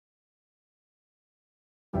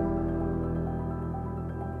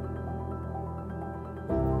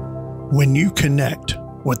When you connect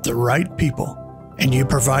with the right people and you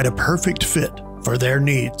provide a perfect fit for their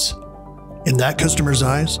needs, in that customer's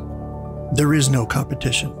eyes, there is no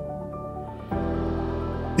competition.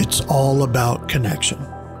 It's all about connection.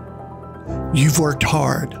 You've worked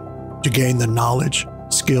hard to gain the knowledge,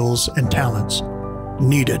 skills, and talents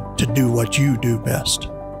needed to do what you do best.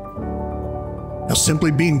 Now,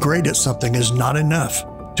 simply being great at something is not enough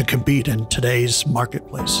to compete in today's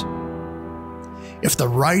marketplace. If the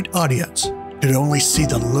right audience could only see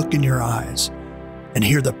the look in your eyes and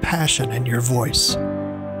hear the passion in your voice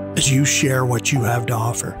as you share what you have to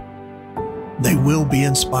offer, they will be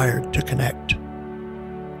inspired to connect.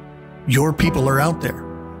 Your people are out there.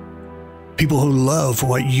 People who love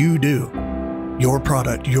what you do, your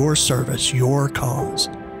product, your service, your cause.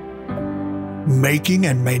 Making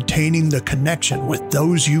and maintaining the connection with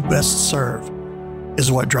those you best serve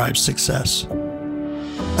is what drives success,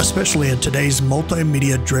 especially in today's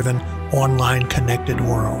multimedia-driven, online connected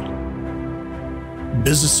world.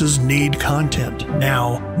 Businesses need content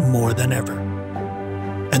now more than ever,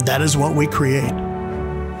 and that is what we create.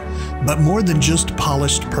 But more than just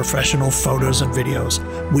polished professional photos and videos,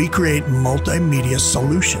 we create multimedia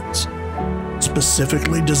solutions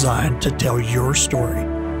specifically designed to tell your story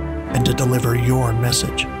and to deliver your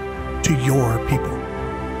message to your people.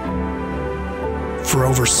 For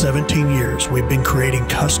over 17 years, we've been creating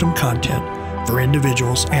custom content for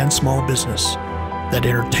individuals and small business that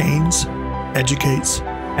entertains, educates,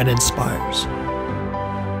 and inspires.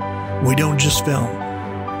 We don't just film,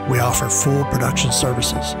 we offer full production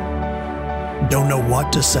services. Don't know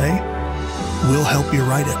what to say? We'll help you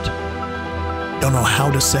write it. Don't know how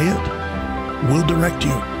to say it? We'll direct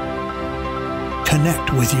you.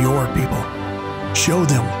 Connect with your people. Show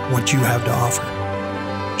them what you have to offer.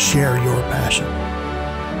 Share your passion.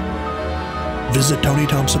 Visit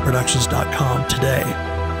TonyThompsonProductions.com today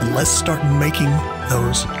and let's start making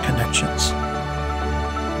those connections.